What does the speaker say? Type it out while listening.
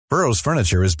Burrow's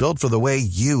furniture is built for the way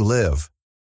you live.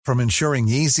 From ensuring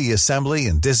easy assembly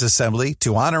and disassembly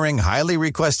to honoring highly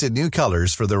requested new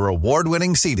colors for their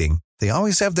award-winning seating, they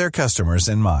always have their customers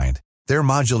in mind. Their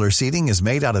modular seating is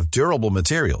made out of durable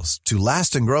materials to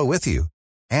last and grow with you.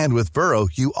 And with Burrow,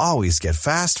 you always get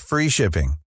fast, free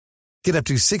shipping. Get up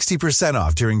to 60%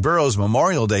 off during Burrow's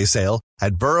Memorial Day sale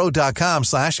at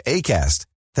burrow.com/ACAST.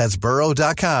 That's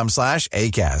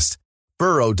burrow.com/ACAST.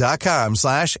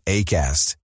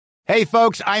 burrow.com/ACAST. Hey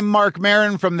folks, I'm Mark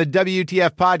Maron from the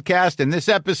WTF Podcast, and this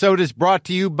episode is brought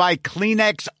to you by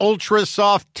Kleenex Ultra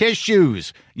Soft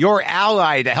Tissues, your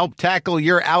ally to help tackle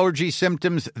your allergy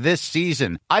symptoms this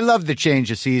season. I love the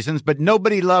change of seasons, but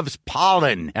nobody loves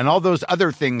pollen and all those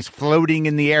other things floating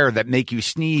in the air that make you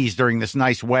sneeze during this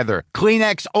nice weather.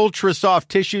 Kleenex Ultra Soft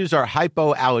Tissues are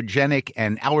hypoallergenic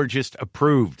and allergist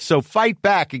approved, so fight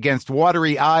back against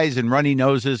watery eyes and runny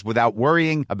noses without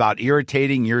worrying about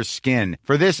irritating your skin.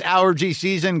 For this allergy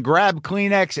season, grab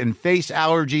Kleenex and face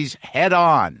allergies head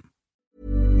on.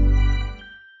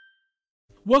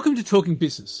 Welcome to Talking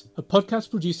Business, a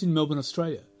podcast produced in Melbourne,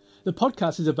 Australia. The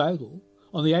podcast is available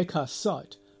on the Acast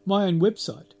site, my own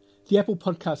website, the Apple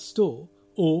Podcast Store,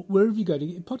 or wherever you go to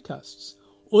get podcasts.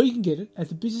 Or you can get it at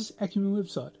the Business Acumen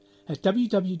website at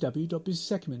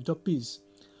www.businessacumen.biz.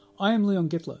 I am Leon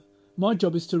Gettler. My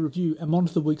job is to review and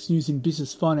monitor the week's news in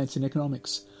business, finance and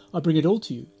economics. I bring it all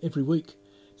to you every week.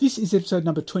 This is episode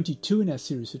number 22 in our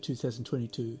series for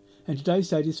 2022, and today's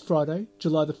date is Friday,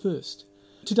 July the 1st.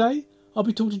 Today, I'll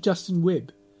be talking to Justin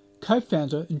Webb,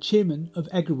 co-founder and chairman of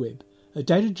AgriWebb, a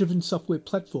data-driven software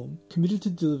platform committed to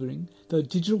delivering the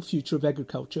digital future of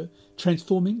agriculture,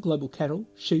 transforming global cattle,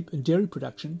 sheep and dairy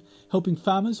production, helping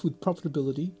farmers with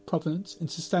profitability, provenance and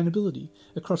sustainability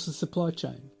across the supply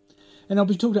chain. And I'll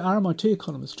be talking to RMIT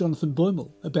economist Jonathan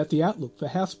Boimel about the outlook for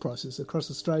house prices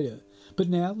across Australia. But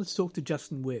now let's talk to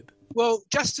Justin Webb. Well,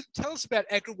 Justin, tell us about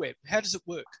AgriWebb. How does it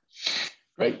work?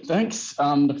 Great, thanks.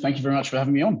 Thank you very much for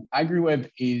having me on. AgriWebb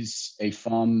is a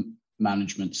farm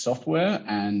management software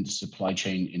and supply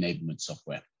chain enablement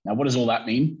software. Now, what does all that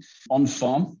mean? On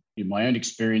farm, in my own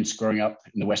experience growing up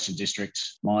in the Western District,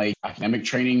 my academic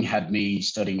training had me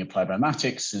studying applied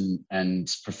mathematics and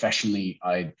professionally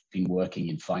I'd been working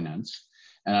in finance.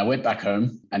 And I went back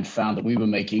home and found that we were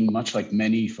making, much like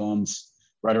many farms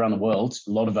right around the world,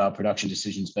 a lot of our production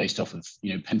decisions based off of,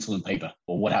 pencil and paper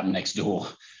or what happened next door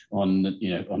on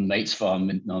mate's farm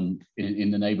in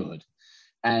the neighborhood.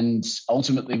 And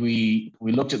ultimately we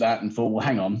looked at that and thought, well,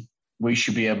 hang on, we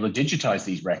should be able to digitize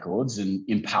these records and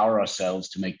empower ourselves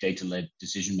to make data-led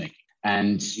decision-making.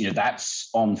 And, that's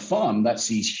on farm, that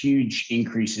sees huge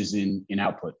increases in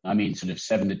output. I mean, sort of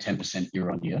 7 to 10%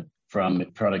 year on year from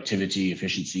productivity,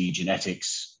 efficiency,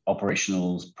 genetics,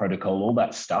 operationals, protocol, all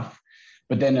that stuff.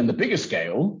 But then on the bigger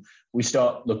scale, we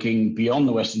start looking beyond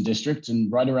the Western District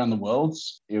and right around the world.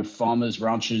 Farmers,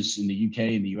 ranchers in the UK,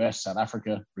 in the US, South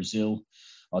Africa, Brazil,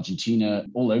 Argentina,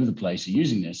 all over the place are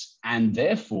using this. And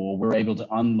therefore, we're able to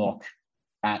unlock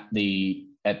at the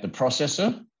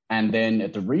processor and then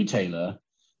at the retailer,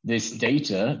 this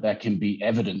data that can be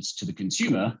evidence to the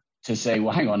consumer to say,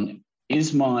 well, hang on,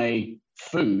 is my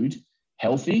food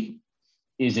healthy?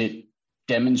 Is it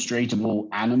demonstrable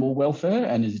animal welfare,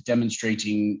 and is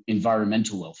demonstrating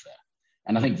environmental welfare?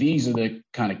 And I think these are the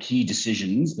kind of key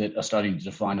decisions that are starting to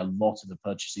define a lot of the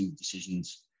purchasing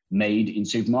decisions made in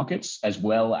supermarkets, as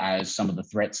well as some of the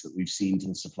threats that we've seen to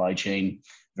the supply chain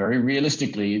very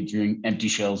realistically during empty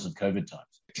shelves of COVID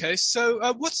times. Okay, so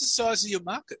what's the size of your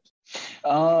market?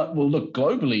 Well, look,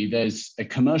 globally, there's a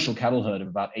commercial cattle herd of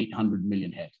about 800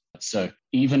 million head. So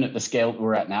even at the scale that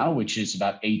we're at now, which is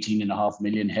about 18.5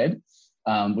 million head,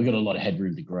 we've got a lot of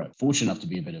headroom to grow. Fortunate enough to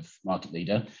be a bit of market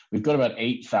leader. We've got about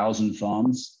 8,000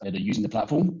 farms that are using the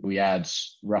platform. We add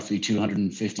roughly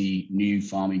 250 new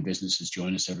farming businesses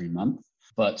join us every month.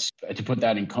 But to put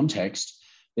that in context,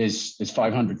 there's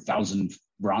 500,000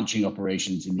 ranching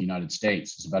operations in the United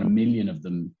States. There's about 1 million of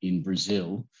them in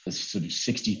Brazil. There's sort of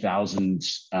 60,000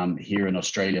 here in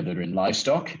Australia that are in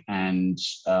livestock, and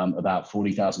about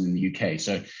 40,000 in the UK.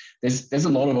 So there's a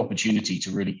lot of opportunity to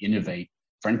really innovate,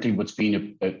 frankly, what's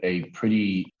been a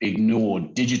pretty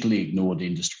digitally ignored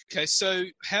industry. Okay, so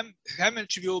how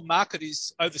much of your market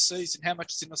is overseas and how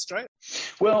much is in Australia?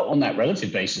 Well, on that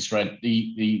relative basis, right,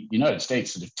 the United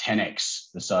States sort of 10x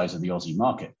the size of the Aussie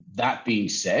market. That being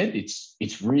said,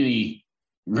 it's really,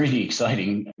 really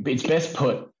exciting. It's best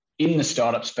put in the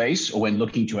startup space or when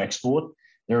looking to export.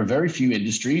 There are very few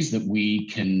industries that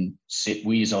we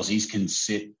as Aussies can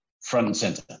sit front and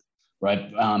center.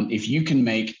 right? If you can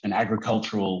make an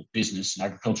agricultural business, an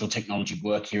agricultural technology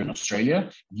work here in Australia,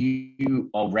 you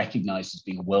are recognized as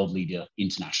being a world leader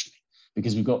internationally,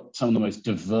 because we've got some of the most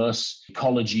diverse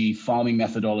ecology, farming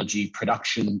methodology,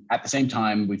 production. At the same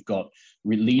time, we've got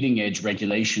leading edge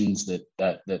regulations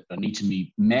that need to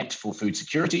be met for food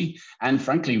security. And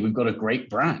frankly, we've got a great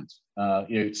brand.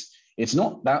 It's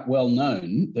not that well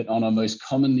known that on our most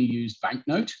commonly used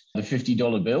banknote, the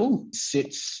 $50 bill,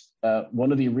 sits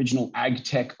one of the original ag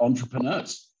tech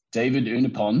entrepreneurs. David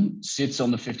Unaipon sits on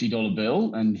the $50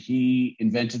 bill, and he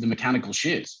invented the mechanical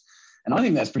shears. And I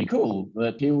think that's pretty cool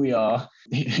that here we are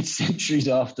centuries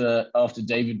after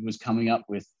David was coming up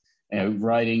with,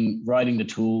 writing the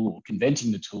tool or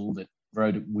inventing the tool that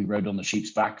we rode on the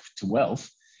sheep's back to wealth.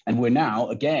 And we're now,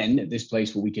 again, at this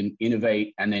place where we can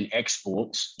innovate and then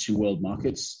export to world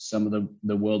markets some of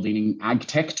the world-leading ag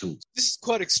tech tools. This is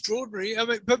quite extraordinary. I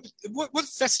mean, but what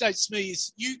fascinates me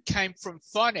is you came from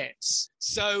finance.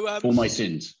 So for my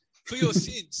sins. For your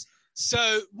sins.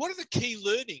 So what are the key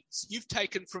learnings you've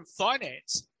taken from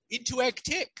finance into ag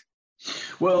tech?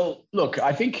 Well, look,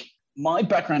 I think my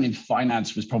background in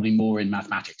finance was probably more in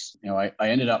mathematics. I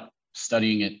ended up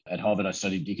studying it at Harvard. I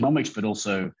studied economics, but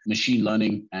also machine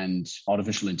learning and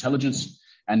artificial intelligence,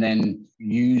 and then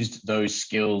used those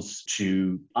skills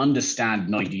to understand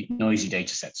noisy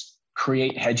data sets,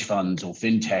 create hedge funds or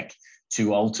fintech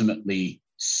to ultimately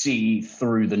see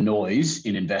through the noise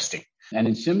in investing. And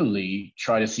then similarly,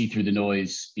 try to see through the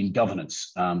noise in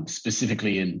governance,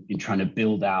 specifically in trying to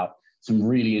build out some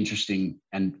really interesting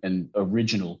and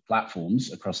original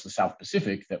platforms across the South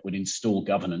Pacific that would install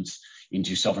governance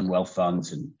into sovereign wealth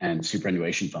funds and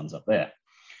superannuation funds up there.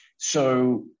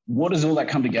 So what does all that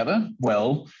come together?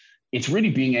 Well, it's really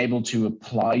being able to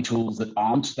apply tools that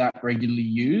aren't that regularly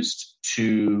used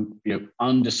to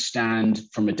understand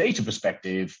from a data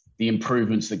perspective the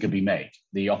improvements that could be made,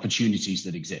 the opportunities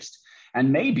that exist.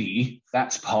 And maybe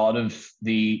that's part of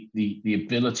the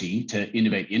ability to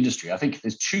innovate the industry. I think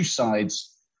there's two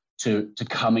sides to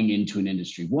coming into an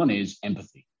industry. One is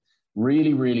empathy,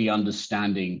 really, really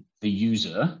understanding the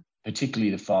user,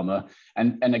 particularly the farmer.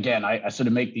 And again, I sort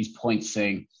of make these points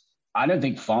saying, I don't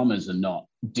think farmers are not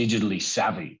digitally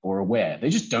savvy or aware. They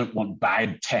just don't want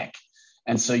bad tech.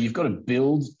 And so you've got to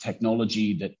build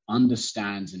technology that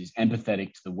understands and is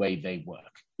empathetic to the way they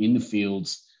work in the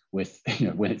fields, with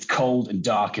when it's cold and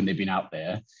dark and they've been out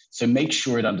there. So make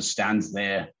sure it understands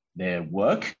their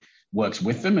work, works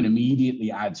with them, and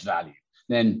immediately adds value.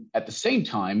 Then at the same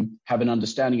time, have an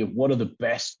understanding of what are the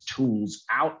best tools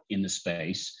out in the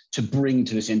space to bring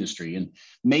to this industry. And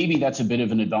maybe that's a bit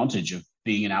of an advantage of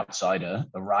being an outsider,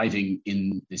 arriving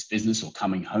in this business, or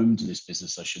coming home to this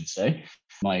business, I should say.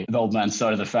 My old man's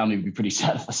side of the family would be pretty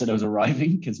sad if I said I was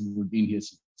arriving, because we've been here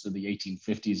since the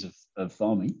 1850s of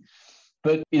farming.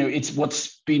 But it's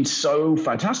what's been so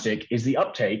fantastic is the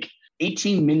uptake.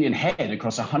 18 million head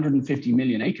across 150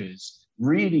 million acres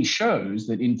really shows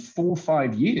that in 4 or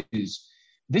 5 years,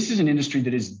 this is an industry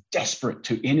that is desperate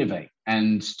to innovate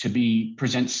and to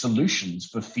present solutions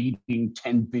for feeding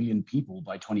 10 billion people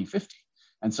by 2050.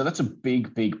 And so that's a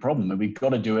big, big problem. And we've got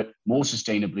to do it more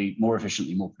sustainably, more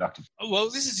efficiently, more productively.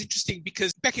 Well, this is interesting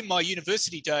because back in my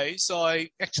university days, I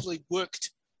actually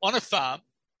worked on a farm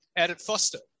out at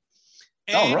Foster.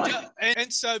 And, right.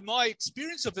 And so my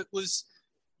experience of it was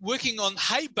working on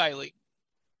hay baling,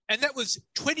 and that was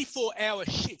 24-hour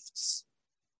shifts,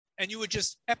 and you were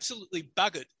just absolutely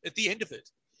buggered at the end of it.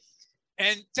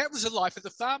 And that was the life of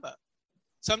the farmer.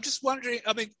 So I'm just wondering,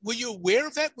 were you aware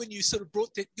of that when you sort of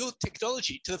brought your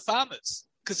technology to the farmers?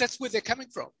 Because that's where they're coming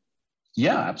from.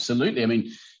 Yeah,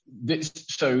 absolutely.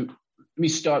 So let me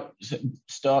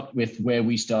start with where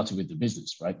we started with the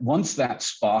business, right? Once that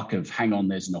spark of hang on,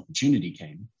 there's an opportunity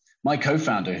came, my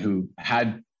co-founder, who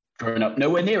had grown up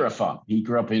nowhere near a farm, he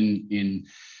grew up in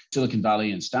Silicon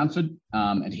Valley and Stanford,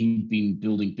 and he'd been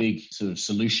building big sort of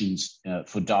solutions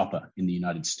for DARPA in the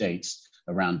United States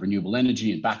around renewable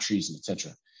energy and batteries and et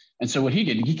cetera. And so what he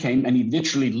did, he came and he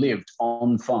literally lived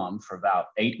on farm for about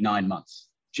 8-9 months,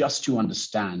 just to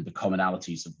understand the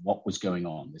commonalities of what was going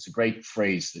on. There's a great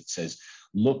phrase that says,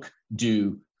 look,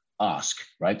 do, ask,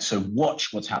 right? So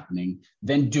watch what's happening,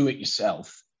 then do it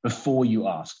yourself before you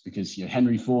ask. Because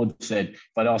Henry Ford said, if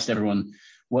I'd asked everyone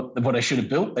what I should have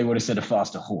built, they would have said a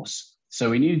faster horse. So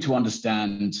we needed to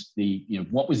understand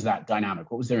what was that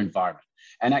dynamic? What was their environment?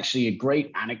 And actually a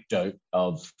great anecdote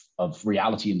of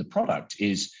reality in the product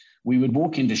is we would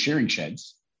walk into shearing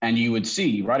sheds, and you would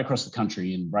see right across the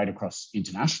country and right across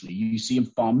internationally, you see a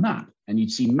farm map, and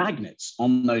you'd see magnets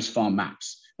on those farm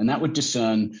maps. And that would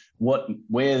discern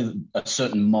where a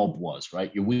certain mob was,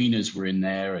 right? Your weaners were in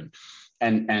there, and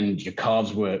and your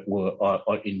calves were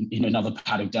in another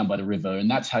paddock down by the river,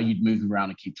 and that's how you'd move them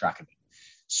around and keep track of it.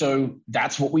 So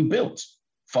that's what we built.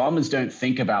 Farmers don't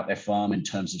think about their farm in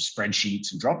terms of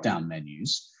spreadsheets and drop-down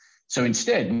menus. So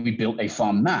instead, we built a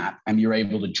farm map, and you're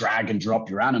able to drag and drop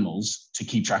your animals to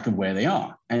keep track of where they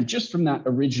are. And just from that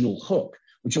original hook,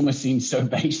 which almost seems so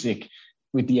basic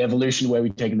with the evolution where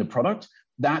we've taken the product,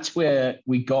 that's where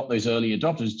we got those early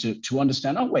adopters to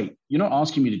understand, oh, wait, you're not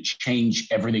asking me to change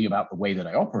everything about the way that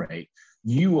I operate.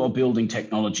 You are building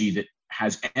technology that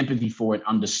has empathy for and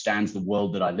understands the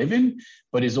world that I live in,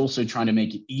 but is also trying to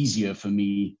make it easier for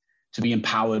me to be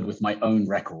empowered with my own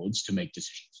records to make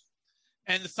decisions.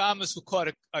 And the farmers were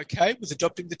quite okay with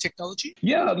adopting the technology?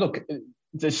 Yeah, look,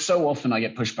 there's so often I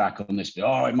get pushback on this.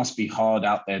 Oh, it must be hard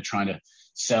out there trying to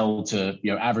sell to,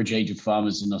 average age of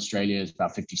farmers in Australia is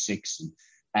about 56.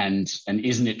 And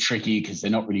isn't it tricky because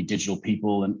they're not really digital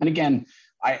people? And again,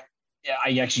 I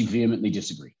actually vehemently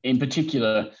disagree. In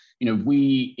particular,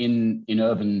 we in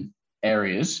urban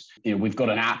areas, we've got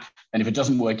an app, and if it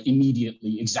doesn't work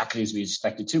immediately exactly as we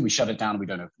expect it to, we shut it down and we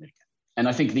don't open it again. And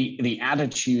I think the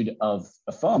attitude of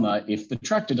a farmer, if the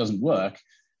tractor doesn't work,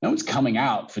 no one's coming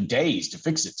out for days to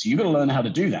fix it. So you've got to learn how to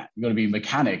do that. You've got to be a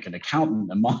mechanic, an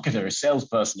accountant, a marketer, a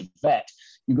salesperson, a vet.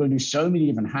 You've got to do so many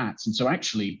different hats. And so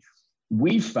actually,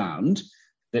 we've found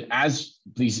that as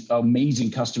these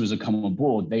amazing customers have come on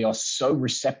board, they are so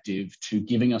receptive to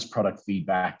giving us product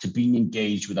feedback, to being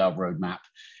engaged with our roadmap.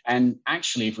 And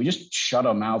actually, if we just shut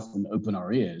our mouth and open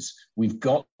our ears, we've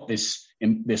got this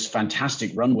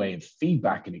fantastic runway of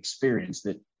feedback and experience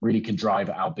that really can drive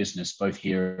our business both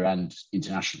here and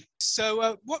internationally.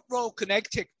 So what role can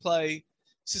AgTech play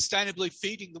sustainably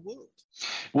feeding the world?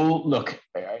 Well, look,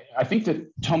 I think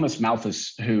that Thomas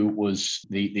Malthus, who was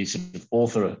the sort of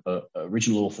author,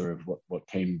 original author of what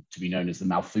came to be known as the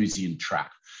Malthusian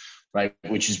trap, right,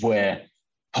 which is where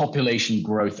population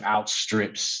growth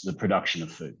outstrips the production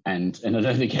of food. And I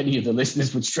don't think any of the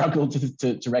listeners would struggle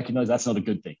to recognize that's not a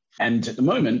good thing. And at the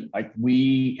moment,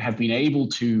 we have been able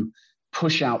to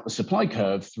push out the supply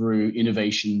curve through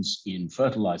innovations in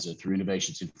fertilizer, through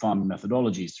innovations in farming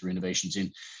methodologies, through innovations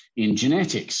in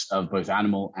genetics of both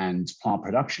animal and plant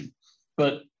production.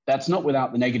 But that's not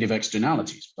without the negative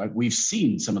externalities, right? We've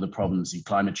seen some of the problems in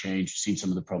climate change, seen some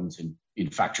of the problems in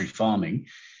factory farming.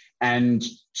 And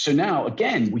so now,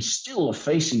 again, we still are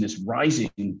facing this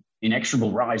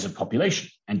inexorable rise of population.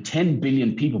 And 10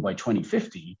 billion people by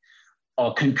 2050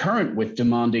 are concurrent with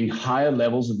demanding higher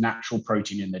levels of natural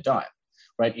protein in their diet.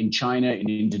 Right? In China, in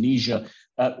Indonesia,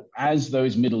 as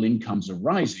those middle incomes are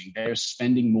rising, they're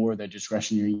spending more of their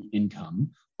discretionary income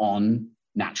on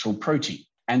natural protein.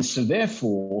 And so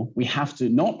therefore, we have to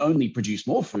not only produce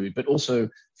more food, but also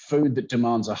food that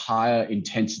demands a higher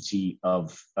intensity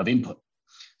of input.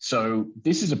 So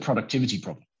this is a productivity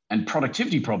problem, and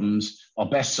productivity problems are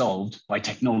best solved by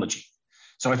technology.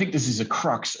 So I think this is a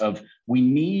crux of we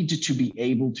need to be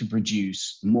able to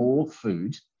produce more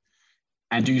food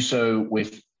and do so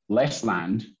with less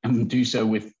land and do so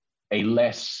with a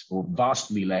less or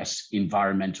vastly less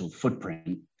environmental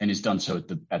footprint than is done so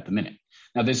at the minute.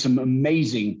 Now, there's some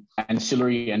amazing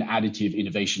ancillary and additive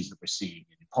innovations that we're seeing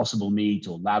in impossible meat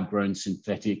or lab-grown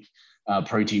synthetic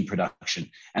protein production.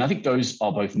 And I think those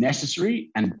are both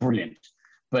necessary and brilliant,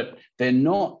 but they're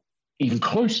not even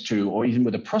close to or even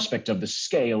with a prospect of the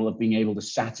scale of being able to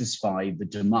satisfy the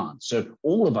demand. So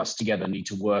all of us together need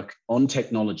to work on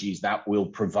technologies that will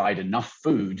provide enough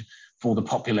food for the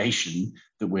population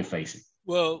that we're facing.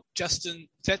 Well, Justin,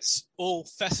 that's all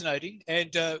fascinating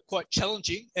and quite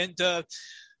challenging, and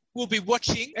we'll be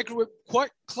watching AgriWebb quite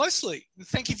closely.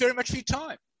 Thank you very much for your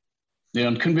time.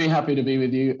 Leon, couldn't be happy to be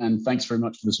with you, and thanks very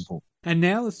much for the support. And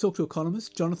now let's talk to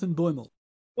economist Jonathan Boimel.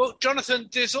 Well, Jonathan,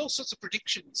 there's all sorts of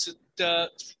predictions that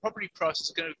property prices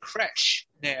are going to crash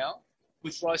now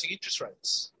with rising interest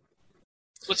rates.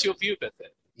 What's your view about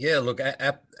that? Yeah, look,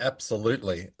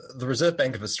 absolutely. The Reserve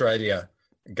Bank of Australia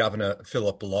Governor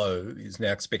Philip Lowe is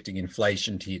now expecting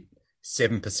inflation to hit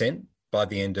 7% by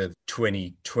the end of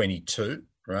 2022,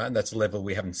 right? And that's a level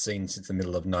we haven't seen since the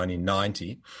middle of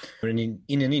 1990. And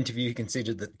in an interview, he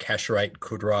considered that the cash rate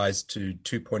could rise to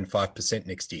 2.5%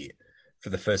 next year, for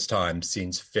the first time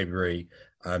since February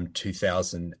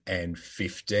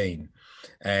 2015.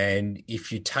 And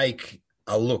if you take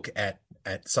a look at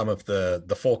some of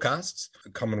the forecasts, the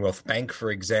Commonwealth Bank,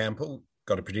 for example,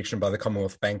 got a prediction by the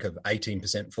Commonwealth Bank of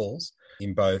 18% falls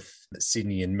in both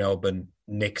Sydney and Melbourne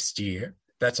next year.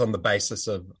 That's on the basis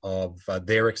of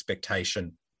their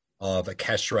expectation of a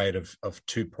cash rate of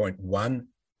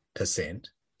 2.1%.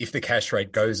 If the cash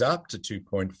rate goes up to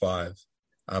 2.5%,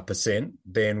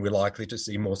 then we're likely to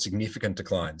see more significant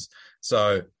declines.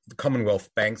 So the Commonwealth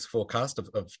Bank's forecast of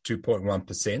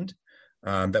 2.1%,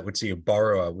 that would see a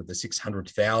borrower with a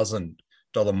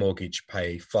 $600,000 mortgage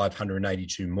pay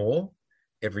 $582 more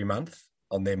every month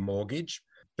on their mortgage.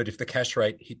 But if the cash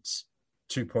rate hits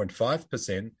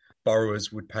 2.5%,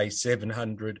 borrowers would pay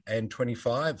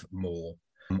 $725 more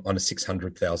on a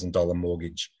 $600,000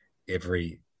 mortgage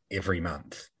every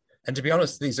month. And to be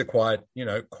honest, these are quite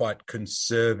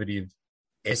conservative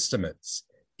estimates.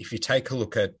 If you take a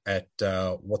look at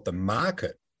what the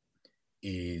market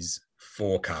is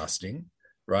forecasting,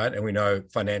 right, and we know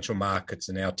financial markets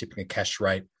are now tipping a cash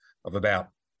rate of about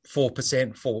 4%,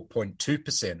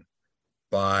 4.2%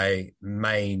 by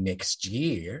May next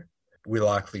year, we're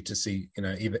likely to see,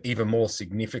 even more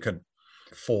significant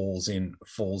falls in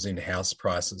house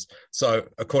prices. So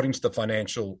according to the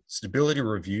Financial Stability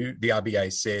Review, the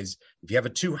RBA says if you have a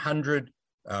 200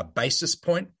 basis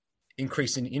point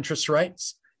increase in interest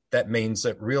rates, that means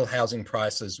that real housing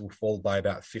prices will fall by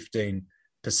about 15%.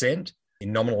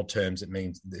 In nominal terms, it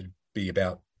means it'd be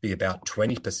about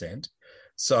 20%.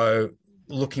 So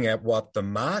looking at what the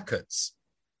markets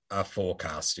are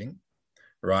forecasting,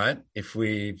 right? If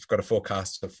we've got a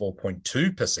forecast of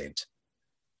 4.2%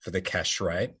 for the cash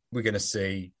rate, we're going to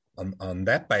see on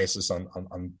that basis, on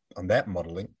that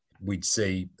modelling, we'd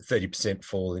see 30%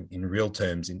 fall in real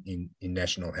terms in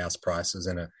national house prices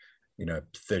and a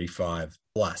 35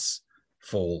 plus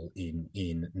fall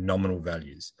in nominal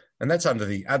values, and that's under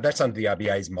the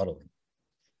RBA's modelling.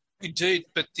 Indeed,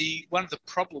 but one of the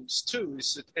problems too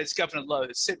is that, as Governor Lowe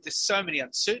has said, there's so many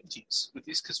uncertainties with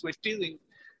this because we're dealing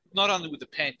not only with the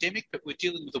pandemic, but we're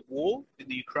dealing with a war in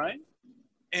the Ukraine.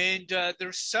 And there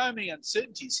are so many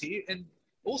uncertainties here. And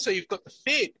also you've got the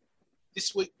Fed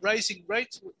this week raising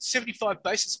rates with 75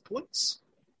 basis points.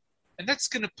 And that's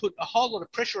going to put a whole lot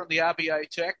of pressure on the RBA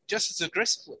to act just as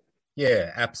aggressively.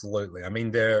 Yeah, absolutely. I mean,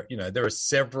 there are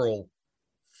several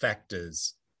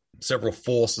factors, several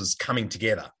forces coming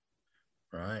together,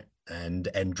 right? And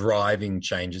driving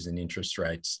changes in interest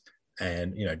rates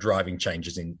and, driving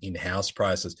changes in house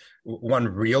prices. One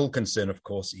real concern, of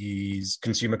course, is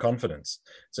consumer confidence.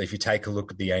 So if you take a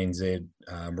look at the ANZ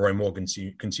Roy Morgan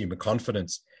Consumer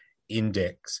Confidence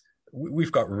Index,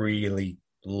 we've got really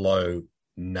low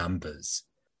numbers.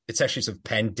 It's actually sort of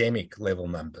pandemic level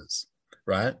numbers,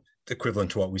 right?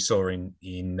 Equivalent to what we saw in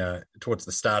towards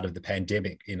the start of the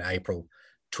pandemic in April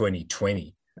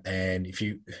 2020. And if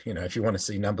you want to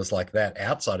see numbers like that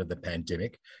outside of the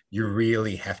pandemic, you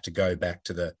really have to go back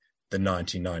to the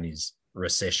 1990s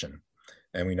recession.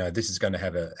 And we know this is going to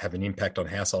have an impact on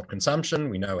household consumption.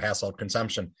 We know household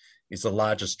consumption is the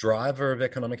largest driver of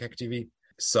economic activity.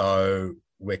 So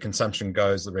where consumption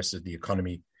goes, the rest of the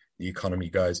economy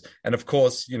goes. And of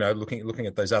course, looking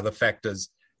at those other factors,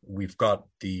 we've got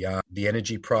the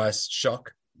energy price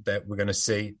shock that we're going to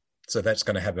see. So that's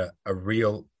going to have a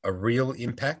real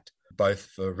impact, both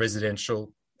for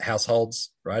residential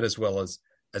households, right, as well as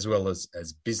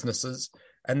businesses.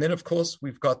 And then, of course,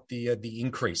 we've got the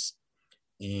increase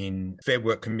in Fair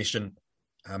Work Commission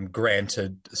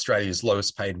granted Australia's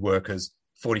lowest paid workers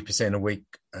 40% a week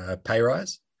pay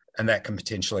rise, and that can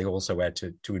potentially also add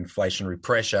to inflationary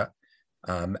pressure.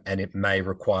 And it may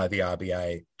require the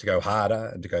RBA to go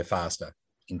harder and to go faster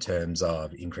in terms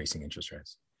of increasing interest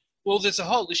rates. Well, there's a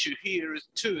whole issue here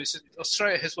too, is that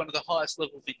Australia has one of the highest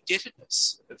levels of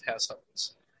indebtedness of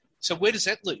households. So where does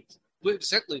that leave? Where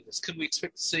does that leave us? Can we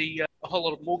expect to see a whole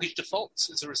lot of mortgage defaults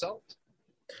as a result?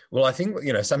 Well, I think,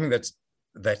 something that's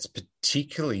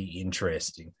particularly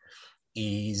interesting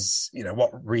is,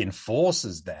 what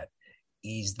reinforces that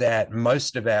is that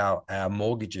most of our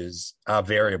mortgages are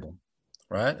variable,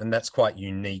 right? And that's quite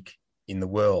unique in the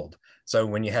world. So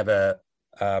when you have a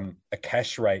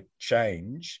cash rate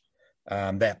change,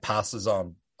 that passes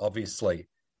on, obviously,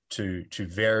 to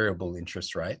variable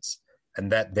interest rates,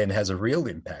 and that then has a real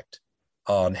impact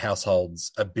on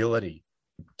households' ability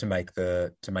to make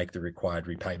the required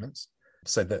repayments.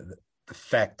 So the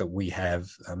fact that we have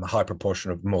a high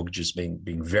proportion of mortgages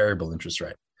being variable interest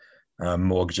rate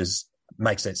mortgages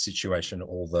makes that situation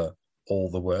all the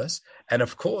worse. And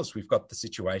of course, we've got the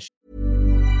situation.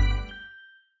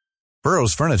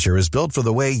 Burrow's furniture is built for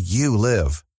the way you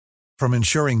live. From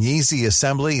ensuring easy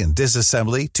assembly and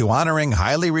disassembly to honoring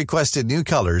highly requested new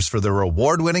colors for their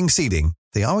award-winning seating,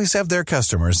 they always have their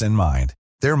customers in mind.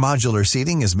 Their modular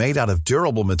seating is made out of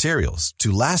durable materials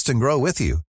to last and grow with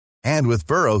you. And with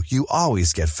Burrow, you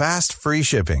always get fast, free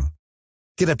shipping.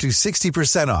 Get up to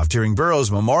 60% off during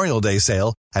Burrow's Memorial Day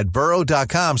sale at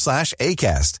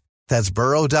burrow.com/ACAST. That's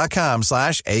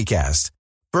burrow.com/ACAST.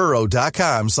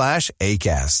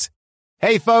 burrow.com/ACAST.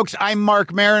 Hey folks, I'm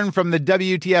Mark Maron from the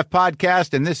WTF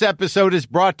podcast, and this episode is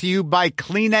brought to you by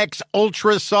Kleenex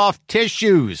Ultra Soft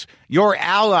Tissues, your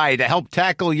ally to help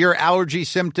tackle your allergy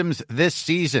symptoms this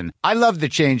season. I love the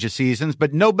change of seasons,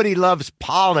 but nobody loves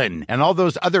pollen and all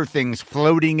those other things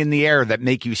floating in the air that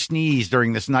make you sneeze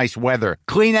during this nice weather.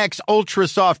 Kleenex Ultra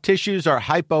Soft Tissues are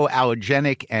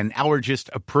hypoallergenic and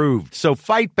allergist approved, so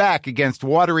fight back against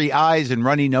watery eyes and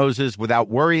runny noses without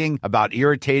worrying about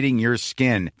irritating your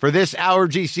skin. For this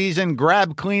allergy season,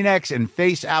 grab Kleenex and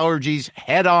face allergies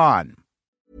head on.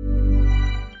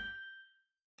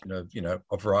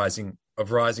 Of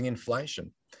rising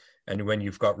inflation. And when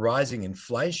you've got rising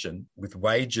inflation with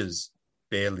wages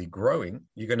barely growing,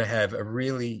 you're going to have a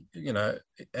really,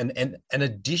 an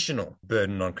additional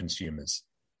burden on consumers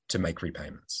to make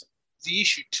repayments. The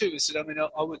issue too is that,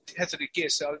 I would hazard a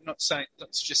guess. I'm not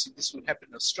suggesting this would happen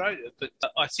in Australia, but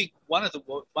I think one of the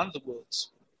world's,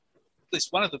 at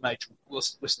least one of the major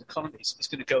Western economies, is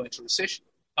going to go into recession.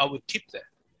 I would tip that.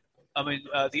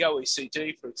 The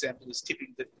OECD, for example, is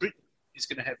tipping that Britain is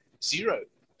going to have 0%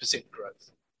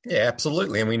 growth. Yeah,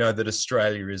 absolutely. And we know that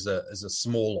Australia is a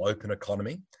small, open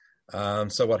economy.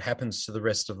 So what happens to the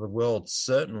rest of the world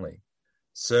certainly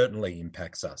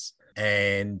impacts us.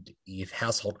 And if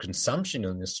household consumption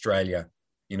in Australia,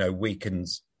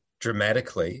 weakens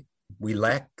dramatically, we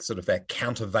lack sort of that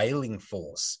countervailing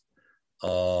force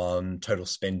on total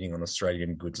spending on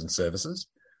Australian goods and services.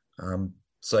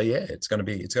 So yeah, it's going to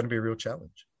be a real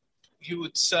challenge. You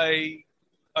would say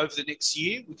over the next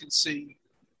year we can see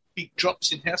big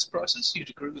drops in house prices.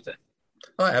 You'd agree with that?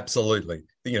 Oh, absolutely.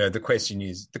 The question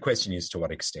is to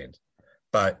what extent.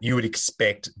 But you would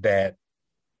expect that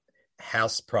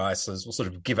house prices will sort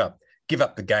of give up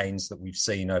the gains that we've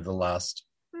seen over the last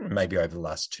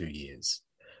 2 years.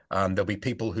 There'll be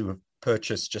people who have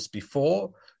purchased just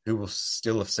before who will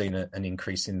still have seen an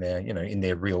increase in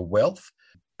their real wealth.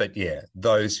 But yeah,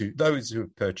 those who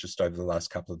have purchased over the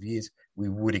last couple of years, we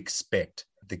would expect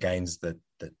the gains that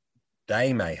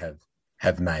they may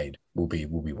have made will be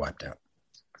wiped out.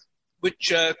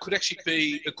 Which could actually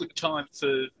be a good time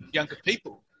for younger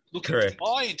people looking to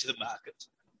buy into the market.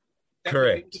 That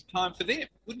would be a good time for them,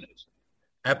 wouldn't it?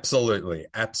 Absolutely.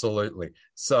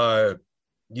 So,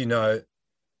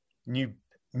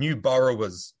 new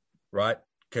borrowers, right,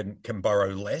 can borrow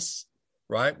less,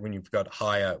 right? When you've got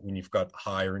higher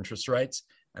interest rates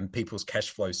and people's cash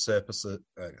flow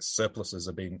surpluses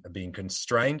are being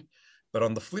constrained. But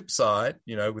on the flip side,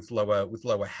 with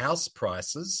lower house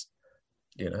prices,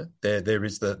 there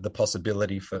is the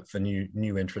possibility for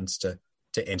new entrants to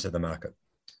enter the market.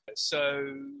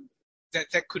 So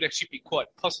that could actually be quite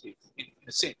positive in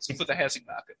a sense for the housing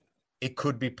market. It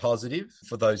could be positive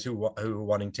for those who are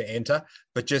wanting to enter,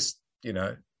 but just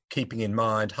keeping in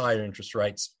mind higher interest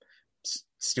rates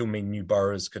still mean new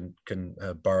borrowers can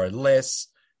borrow less.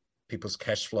 People's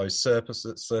cash flow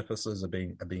surpluses are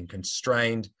being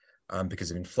constrained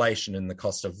because of inflation and the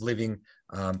cost of living.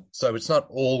 So it's not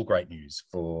all great news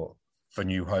for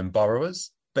new home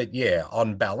borrowers. But yeah,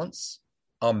 on balance,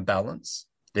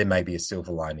 there may be a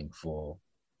silver lining for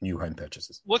new home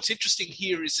purchases. What's interesting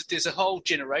here is that there's a whole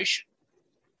generation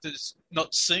that's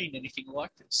not seen anything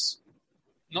like this,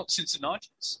 not since the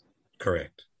 90s.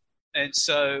 Correct. And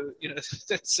so,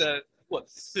 that's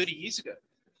 30 years ago.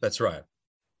 That's right.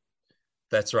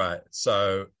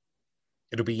 So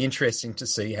it'll be interesting to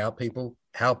see how people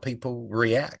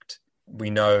react. We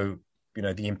know,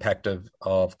 the impact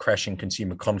of crashing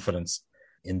consumer confidence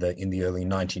in the early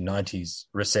 1990s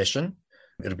recession.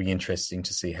 It'll be interesting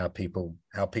to see how people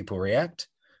react.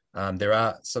 There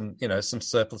are some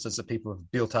surpluses that people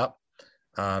have built up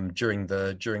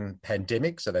during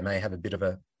pandemic, so they may have a bit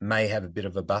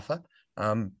of a buffer.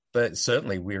 But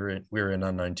certainly we're in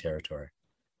unknown territory.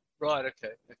 Right.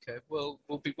 Okay. Well,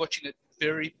 we'll be watching it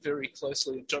very, very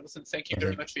closely. And Jonathan, thank you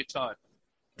very much for your time.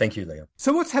 Thank you, Liam.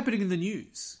 So what's happening in the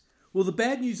news? Well, the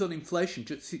bad news on inflation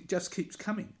just keeps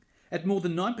coming. At more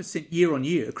than 9% year on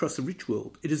year across the rich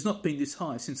world, it has not been this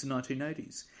high since the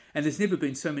 1980s. And there's never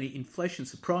been so many inflation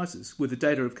surprises where the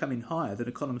data have come in higher than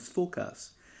economists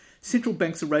forecast. Central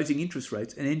banks are raising interest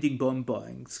rates and ending bond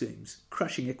buying schemes,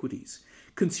 crushing equities.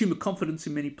 Consumer confidence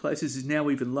in many places is now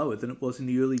even lower than it was in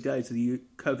the early days of the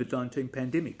COVID-19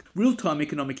 pandemic. Real-time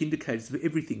economic indicators of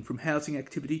everything from housing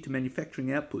activity to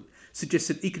manufacturing output suggest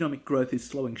that economic growth is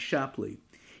slowing sharply.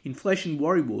 Inflation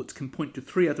worrywarts can point to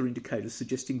 3 other indicators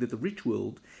suggesting that the rich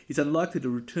world is unlikely to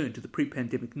return to the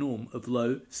pre-pandemic norm of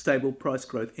low, stable price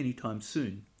growth anytime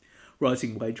soon.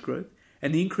 Rising wage growth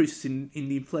and the increases in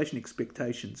the inflation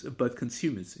expectations of both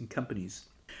consumers and companies.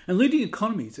 And leading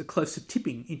economies are close to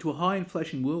tipping into a high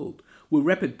inflation world where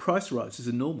rapid price rises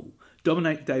are normal,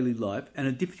 dominate daily life and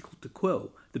are difficult to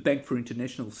quell, the Bank for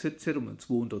International Settlements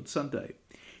warned on Sunday.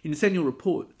 In its annual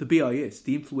report, the BIS,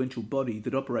 the influential body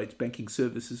that operates banking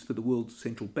services for the world's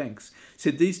central banks,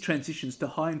 said these transitions to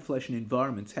high inflation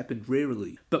environments happened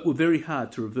rarely, but were very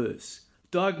hard to reverse.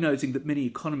 Diagnosing that many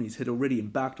economies had already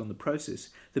embarked on the process,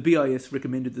 the BIS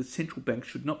recommended that central banks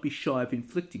should not be shy of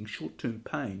inflicting short-term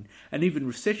pain and even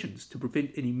recessions to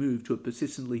prevent any move to a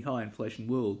persistently high inflation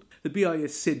world. The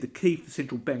BIS said the key for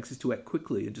central banks is to act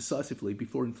quickly and decisively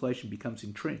before inflation becomes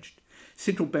entrenched.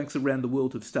 Central banks around the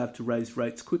world have started to raise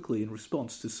rates quickly in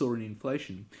response to soaring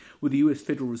inflation, with the US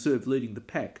Federal Reserve leading the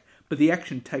pack, but the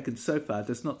action taken so far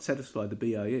does not satisfy the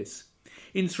BIS.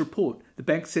 In its report, the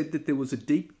bank said that there was a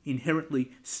deep,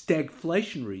 inherently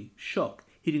stagflationary shock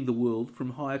hitting the world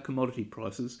from higher commodity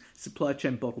prices, supply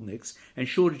chain bottlenecks, and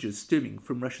shortages stemming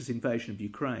from Russia's invasion of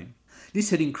Ukraine. This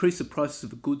had increased the prices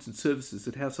of the goods and services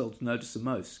that households notice the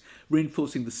most,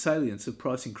 reinforcing the salience of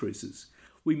price increases.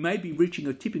 We may be reaching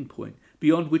a tipping point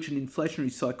beyond which an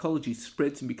inflationary psychology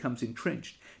spreads and becomes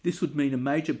entrenched. This would mean a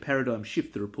major paradigm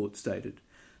shift, the report stated.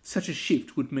 Such a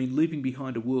shift would mean leaving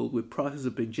behind a world where prices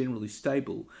have been generally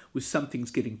stable, with some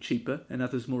things getting cheaper and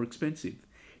others more expensive.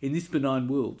 In this benign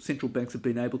world, central banks have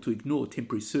been able to ignore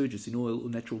temporary surges in oil or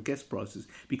natural gas prices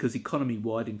because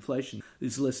economy-wide inflation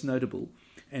is less notable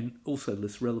and also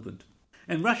less relevant.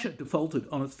 And Russia defaulted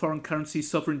on its foreign currency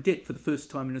sovereign debt for the first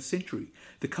time in a century,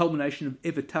 the culmination of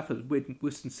ever tougher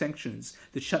Western sanctions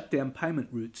that shut down payment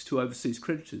routes to overseas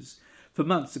creditors. For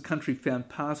months, the country found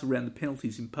paths around the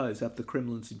penalties imposed after the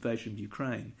Kremlin's invasion of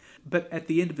Ukraine. But at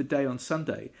the end of the day on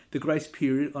Sunday, the grace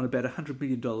period on about $100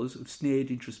 million of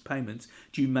snared interest payments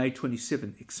due May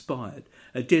 27 expired,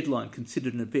 a deadline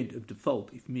considered an event of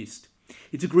default if missed.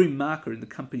 It's a grim marker in the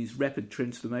company's rapid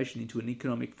transformation into an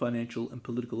economic, financial and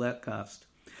political outcast.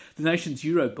 The nation's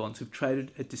euro bonds have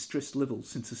traded at distressed levels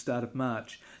since the start of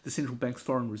March. The central bank's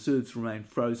foreign reserves remain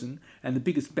frozen and the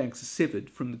biggest banks are severed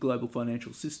from the global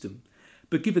financial system.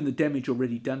 But given the damage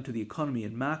already done to the economy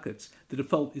and markets, the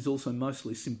default is also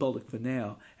mostly symbolic for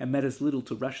now and matters little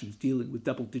to Russians dealing with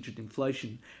double-digit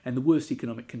inflation and the worst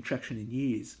economic contraction in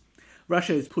years.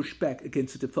 Russia has pushed back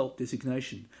against the default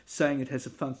designation, saying it has the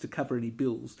funds to cover any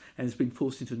bills and has been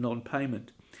forced into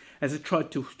non-payment. As it tried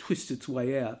to twist its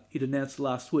way out, it announced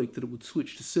last week that it would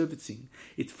switch to servicing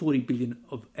its $40 billion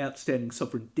of outstanding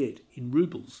sovereign debt in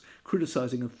rubles,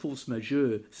 criticising a force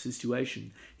majeure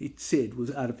situation it said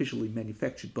was artificially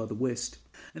manufactured by the West.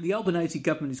 And the Albanese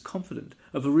government is confident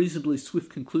of a reasonably swift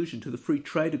conclusion to the free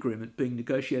trade agreement being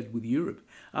negotiated with Europe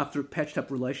after it patched up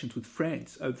relations with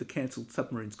France over the cancelled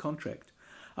submarines contract.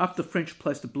 After the French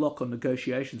placed a block on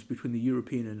negotiations between the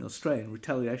European and Australia in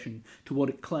retaliation to what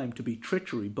it claimed to be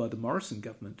treachery by the Morrison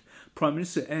government, Prime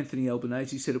Minister Anthony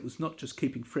Albanese said it was not just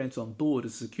keeping France on board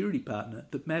as a security partner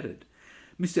that mattered.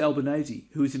 Mr Albanese,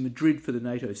 who is in Madrid for the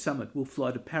NATO summit, will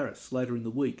fly to Paris later in the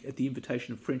week at the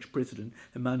invitation of French President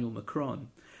Emmanuel Macron.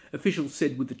 Officials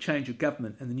said with the change of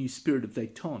government and the new spirit of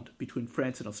détente between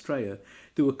France and Australia,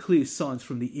 there were clear signs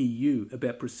from the EU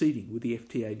about proceeding with the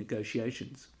FTA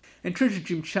negotiations. And Treasurer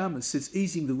Jim Chalmers says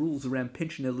easing the rules around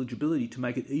pension eligibility to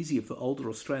make it easier for older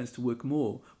Australians to work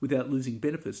more without losing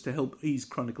benefits to help ease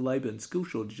chronic labour and skill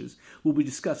shortages will be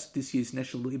discussed at this year's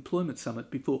National Employment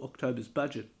Summit before October's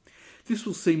budget. This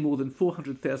will see more than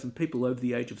 400,000 people over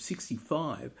the age of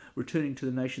 65 returning to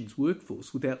the nation's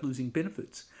workforce without losing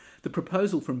benefits. The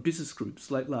proposal from business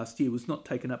groups late last year was not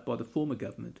taken up by the former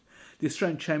government. The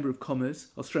Australian Chamber of Commerce,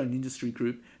 Australian Industry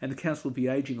Group and the Council of the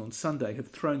Ageing on Sunday have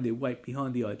thrown their weight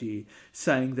behind the idea,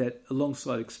 saying that,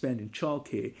 alongside expanding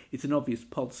childcare, it's an obvious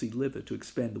policy lever to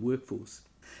expand the workforce.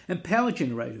 And power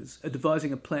generators are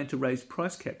devising a plan to raise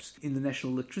price caps in the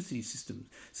national electricity system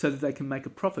so that they can make a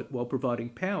profit while providing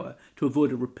power to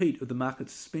avoid a repeat of the market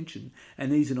suspension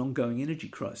and ease an ongoing energy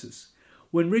crisis.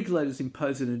 When regulators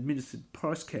imposed an administered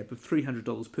price cap of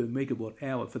 $300 per megawatt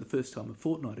hour for the first time a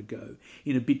fortnight ago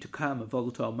in a bid to calm a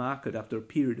volatile market after a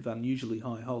period of unusually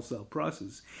high wholesale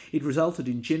prices, it resulted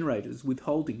in generators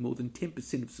withholding more than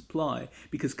 10% of supply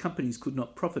because companies could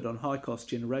not profit on high-cost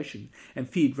generation and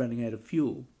feared running out of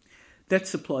fuel. That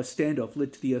supply standoff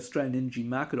led to the Australian energy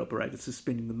market operator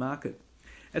suspending the market.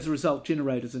 As a result,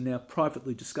 generators are now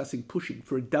privately discussing pushing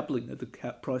for a doubling of the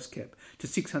price cap to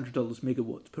 $600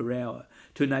 megawatts per hour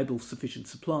to enable sufficient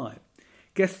supply.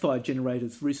 Gas-fired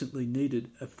generators recently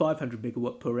needed a 500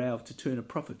 megawatt per hour to turn a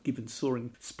profit given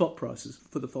soaring spot prices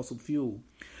for the fossil fuel.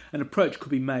 An approach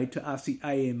could be made to ask the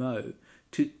AEMO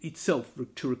to itself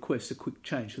to request a quick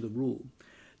change to the rule.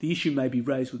 The issue may be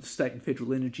raised with the state and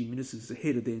federal energy ministers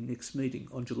ahead of their next meeting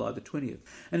on July the 20th.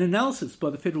 An analysis by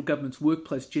the federal government's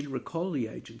Workplace Gender Equality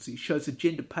Agency shows a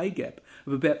gender pay gap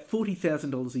of about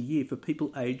 $40,000 a year for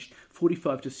people aged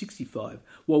 45 to 65,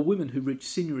 while women who reach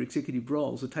senior executive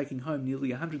roles are taking home nearly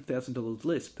 $100,000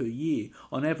 less per year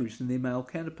on average than their male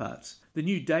counterparts. The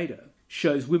new data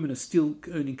shows women are still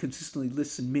earning consistently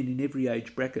less than men in every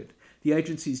age bracket. The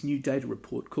agency's new data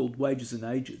report, called Wages and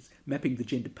Ages, mapping the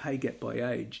gender pay gap by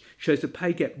age, shows the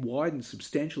pay gap widens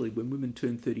substantially when women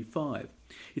turn 35.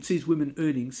 It sees women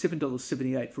earning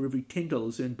 $7.78 for every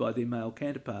 $10 earned by their male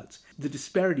counterparts. The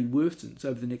disparity worsens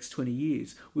over the next 20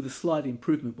 years, with a slight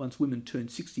improvement once women turn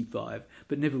 65,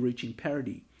 but never reaching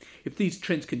parity. If these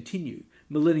trends continue,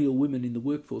 millennial women in the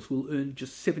workforce will earn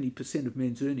just 70% of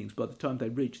men's earnings by the time they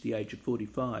reach the age of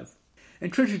 45.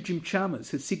 And Treasurer Jim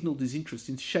Chalmers has signalled his interest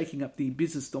in shaking up the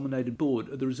business-dominated board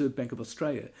of the Reserve Bank of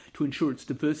Australia to ensure its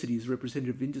diversity as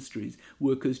representative of industries,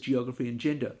 workers, geography and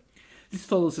gender. This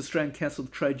follows Australian Council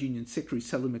of Trade Union Secretary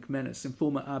Sally McManus and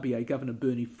former RBA Governor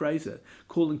Bernie Fraser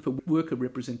calling for worker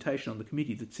representation on the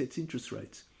committee that sets interest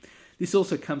rates. This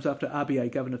also comes after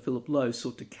RBA Governor Philip Lowe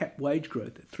sought to cap wage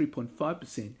growth at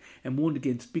 3.5% and warned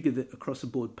against bigger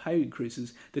across-the-board pay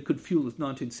increases that could fuel the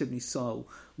 1970s-style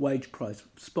wage price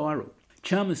spiral.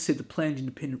 Chalmers said the planned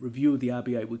independent review of the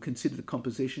RBA would consider the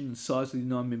composition and size of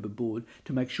the 9-member board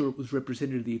to make sure it was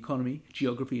representative of the economy,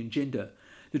 geography and gender.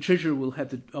 The Treasurer will have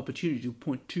the opportunity to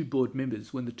appoint 2 board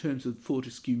members when the terms of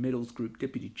Fortescue Metals Group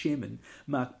Deputy Chairman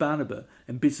Mark Barnaba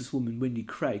and businesswoman Wendy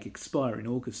Craig expire in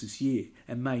August this year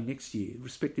and May next year,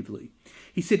 respectively.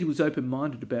 He said he was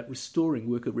open-minded about restoring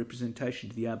worker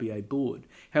representation to the RBA board.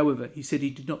 However, he said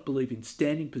he did not believe in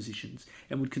standing positions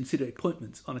and would consider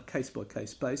appointments on a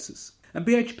case-by-case basis. And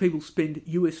BHP will spend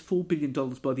US $4 billion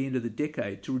by the end of the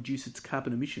decade to reduce its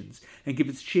carbon emissions and give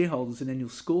its shareholders an annual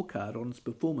scorecard on its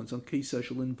performance on key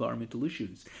social and environmental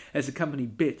issues, as the company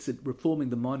bets that reforming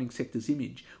the mining sector's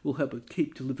image will help it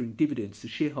keep delivering dividends to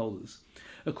shareholders.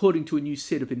 According to a new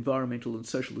set of environmental and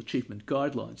social achievement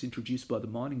guidelines introduced by the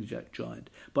mining giant,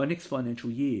 by next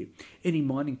financial year, any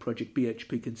mining project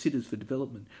BHP considers for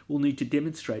development will need to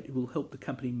demonstrate it will help the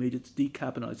company meet its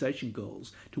decarbonisation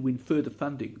goals to win further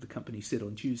funding, the company said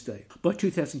on Tuesday. By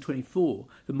 2024,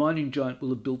 the mining giant will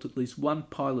have built at least one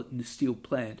pilot in a steel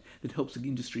plant that helps the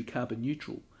industry carbon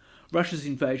neutral. Russia's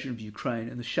invasion of Ukraine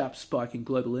and the sharp spike in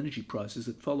global energy prices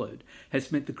that followed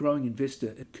has meant the growing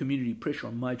investor and community pressure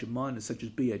on major miners such as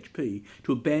BHP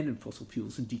to abandon fossil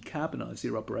fuels and decarbonise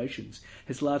their operations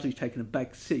has largely taken a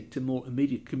back seat to more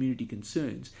immediate community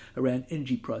concerns around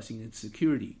energy pricing and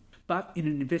security. But in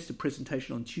an investor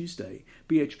presentation on Tuesday,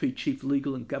 BHP Chief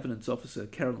Legal and Governance Officer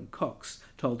Carolyn Cox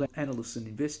told analysts and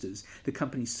investors the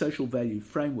company's social value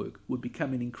framework would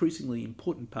become an increasingly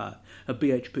important part of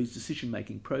BHP's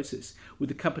decision-making process, with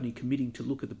the company committing to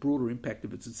look at the broader impact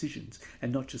of its decisions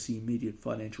and not just the immediate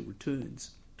financial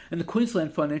returns. And the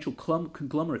Queensland financial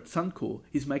conglomerate Suncorp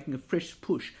is making a fresh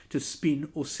push to spin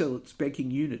or sell its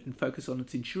banking unit and focus on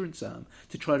its insurance arm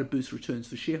to try to boost returns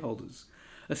for shareholders.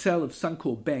 A sale of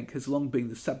Suncorp Bank has long been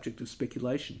the subject of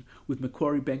speculation, with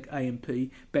Macquarie Bank, AMP,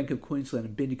 Bank of Queensland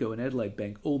and Bendigo and Adelaide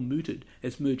Bank all mooted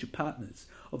as merger partners.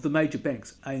 Of the major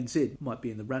banks, ANZ might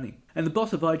be in the running. And the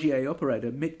boss of IGA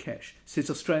operator Metcash says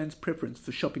Australians' preference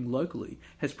for shopping locally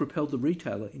has propelled the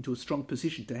retailer into a strong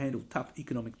position to handle tough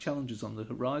economic challenges on the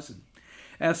horizon.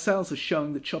 Our sales are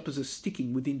showing that shoppers are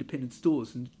sticking with independent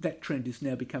stores, and that trend is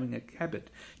now becoming a habit,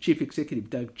 Chief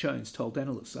Executive Doug Jones told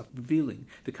analysts after revealing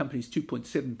the company's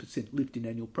 2.7% lift in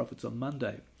annual profits on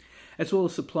Monday. As well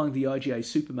as supplying the IGA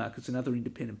supermarkets and other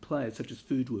independent players such as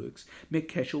Foodworks,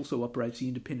 Metcash also operates the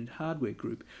Independent Hardware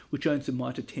Group, which owns the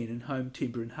Mitre 10 and Home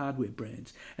Timber and Hardware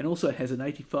brands, and also has an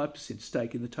 85%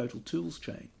 stake in the Total Tools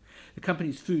chain. The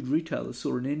company's food retailers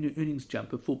saw an earnings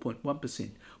jump of 4.1%,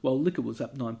 while liquor was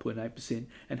up 9.8%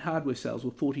 and hardware sales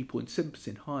were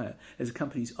 40.7% higher as the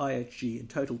company's IHG and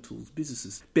Total Tools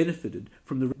businesses benefited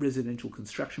from the residential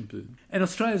construction boom. And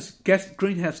Australia's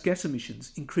greenhouse gas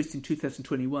emissions increased in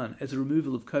 2021 as the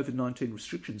removal of COVID-19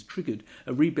 restrictions triggered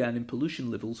a rebound in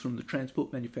pollution levels from the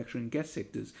transport, manufacturing and gas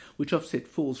sectors, which offset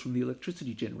falls from the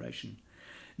electricity generation.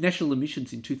 National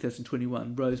emissions in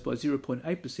 2021 rose by 0.8%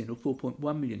 or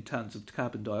 4.1 million tonnes of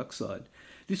carbon dioxide.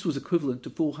 This was equivalent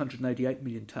to 488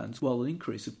 million tonnes, while an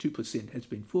increase of 2% has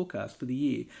been forecast for the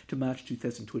year to March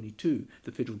 2022,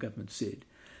 the federal government said.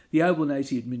 The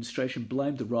Albanese administration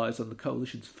blamed the rise on the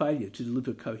coalition's failure to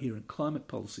deliver coherent climate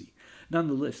policy.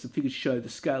 Nonetheless, the figures show the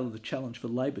scale of the challenge for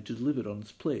Labor to deliver on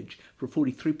its pledge for a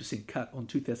 43% cut on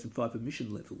 2005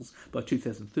 emission levels by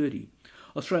 2030.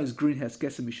 Australia's greenhouse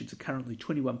gas emissions are currently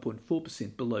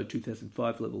 21.4% below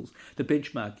 2005 levels, the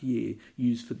benchmark year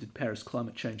used for the Paris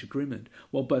Climate Change Agreement,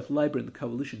 while both Labor and the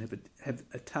Coalition have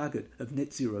a target of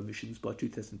net zero emissions by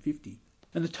 2050.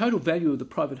 And the total value of the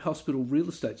private hospital real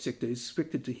estate sector is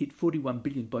expected to hit $41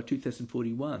 billion by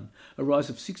 2041, a rise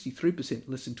of 63% in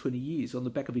less than 20 years on the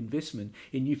back of investment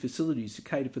in new facilities to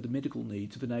cater for the medical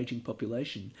needs of an ageing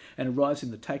population, and a rise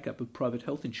in the take-up of private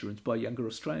health insurance by younger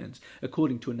Australians,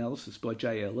 according to analysis by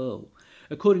JLL.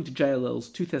 According to JLL's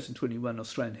 2021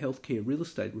 Australian Healthcare Real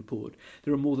Estate Report,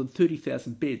 there are more than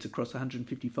 30,000 beds across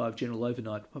 155 general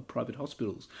overnight private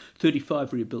hospitals,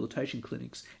 35 rehabilitation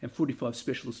clinics and 45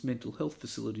 specialist mental health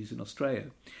facilities in Australia.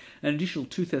 An additional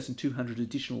 2,200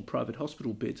 additional private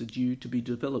hospital beds are due to be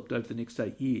developed over the next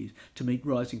 8 years to meet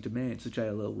rising demands, the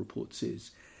JLL report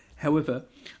says. However,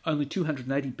 only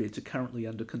 280 beds are currently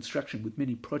under construction, with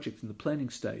many projects in the planning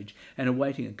stage and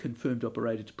awaiting a confirmed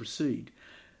operator to proceed.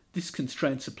 This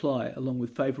constrained supply, along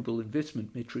with favourable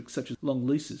investment metrics such as long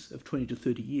leases of 20 to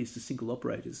 30 years to single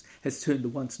operators, has turned the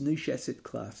once niche asset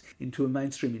class into a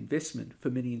mainstream investment for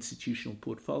many institutional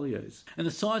portfolios. And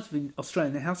the size of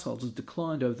Australian households has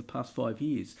declined over the past 5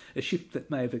 years, a shift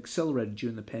that may have accelerated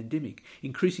during the pandemic,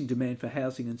 increasing demand for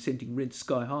housing and sending rents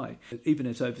sky high, even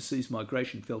as overseas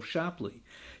migration fell sharply.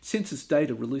 Census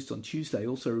data released on Tuesday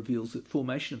also reveals that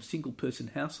formation of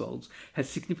single-person households has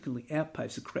significantly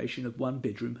outpaced the creation of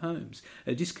one-bedroom homes,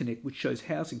 a disconnect which shows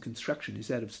housing construction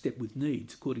is out of step with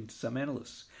needs, according to some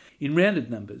analysts. In rounded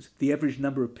numbers, the average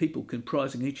number of people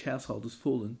comprising each household has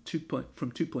fallen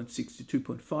from 2.6 to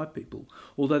 2.5 people.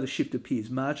 Although the shift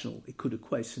appears marginal, it could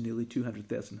equate to nearly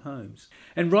 200,000 homes.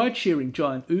 And ride-sharing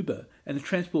giant Uber and the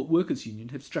Transport Workers Union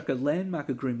have struck a landmark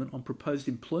agreement on proposed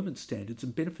employment standards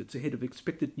and benefits ahead of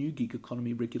expected new gig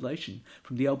economy regulation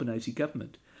from the Albanese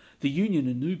government. The union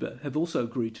and Uber have also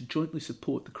agreed to jointly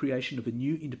support the creation of a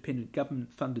new independent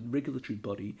government-funded regulatory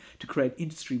body to create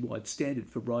industry-wide standard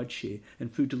for rideshare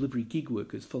and food delivery gig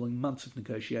workers following months of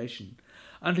negotiation.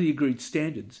 Under the agreed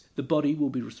standards, the body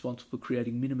will be responsible for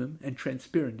creating minimum and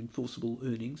transparent enforceable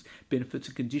earnings, benefits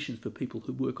and conditions for people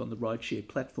who work on the rideshare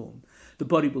platform. The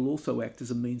body will also act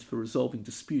as a means for resolving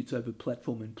disputes over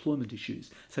platform employment issues,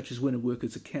 such as when a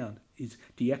worker's account is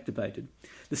deactivated.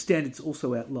 The standards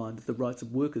also outline that the rights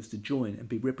of workers to join and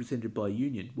be represented by a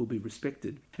union will be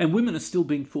respected. And women are still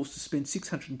being forced to spend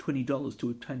 $620 to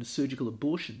obtain a surgical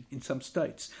abortion in some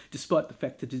states, despite the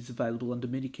fact that it is available under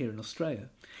Medicare in Australia.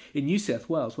 In New South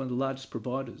Wales, one of the largest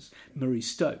providers, Marie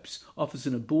Stopes, offers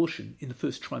an abortion in the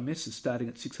first trimester starting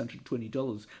at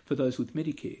 $620 for those with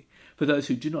Medicare. For those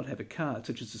who do not have a card,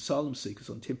 such as asylum seekers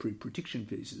on temporary protection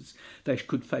visas, they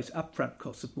could face upfront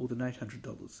costs of more than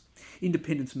 $800.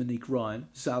 Independents Monique Ryan,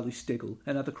 Zali Steggall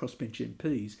and other crossbench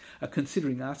MPs are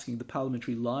considering asking the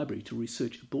Parliamentary Library to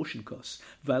research abortion costs,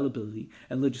 availability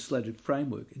and legislative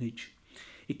framework in each.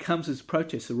 It comes as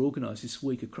protests are organised this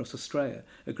week across Australia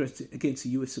against the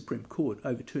US Supreme Court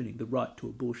overturning the right to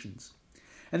abortions.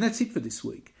 And that's it for this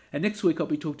week. And next week I'll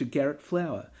be talking to Garrett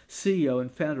Flower, CEO and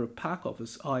founder of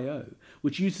ParkOffice.io,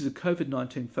 which uses a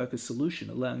COVID-19 focused solution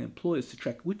allowing employers to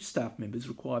track which staff members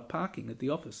require parking at the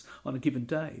office on a given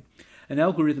day. An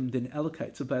algorithm then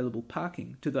allocates available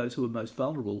parking to those who are most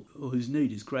vulnerable or whose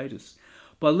need is greatest.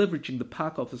 By leveraging the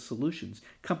ParkOffice solutions,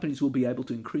 companies will be able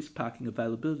to increase parking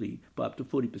availability by up to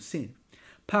 40%.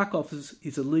 ParkOffice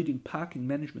is a leading parking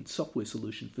management software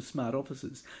solution for smart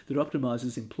offices that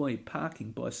optimises employee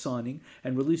parking by assigning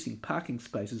and releasing parking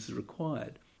spaces as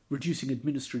required, reducing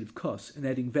administrative costs and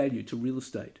adding value to real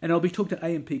estate. And I'll be talking to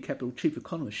AMP Capital Chief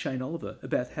Economist Shane Oliver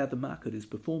about how the market is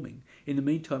performing. In the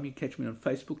meantime, you can catch me on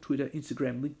Facebook, Twitter,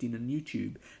 Instagram, LinkedIn and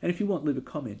YouTube. And if you want, leave a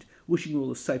comment. Wishing you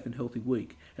all a safe and healthy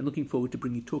week and looking forward to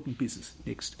bringing you Talking Business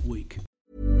next week.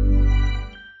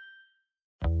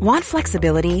 Want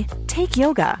flexibility? Take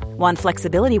yoga. Want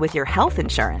flexibility with your health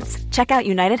insurance? Check out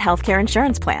United Healthcare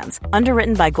Insurance Plans.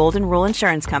 Underwritten by Golden Rule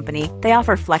Insurance Company, they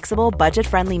offer flexible,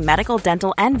 budget-friendly medical,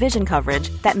 dental, and vision coverage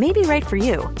that may be right for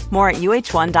you. More at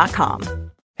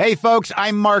uh1.com. Hey, folks,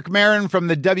 I'm Mark Maron from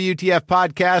the WTF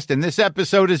Podcast, and this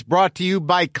episode is brought to you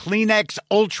by Kleenex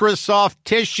Ultra Soft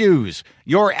Tissues,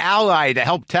 your ally to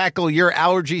help tackle your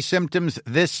allergy symptoms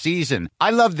this season. I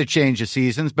love the change of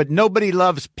seasons, but nobody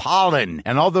loves pollen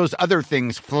and all those other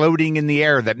things floating in the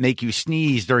air that make you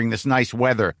sneeze during this nice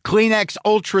weather. Kleenex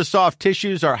Ultra Soft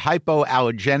Tissues are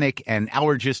hypoallergenic and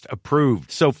allergist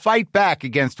approved. So fight back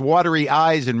against watery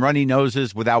eyes and runny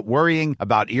noses without worrying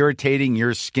about irritating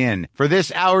your skin. For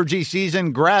this allergy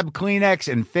season, grab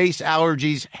Kleenex and face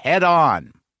allergies head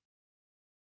on.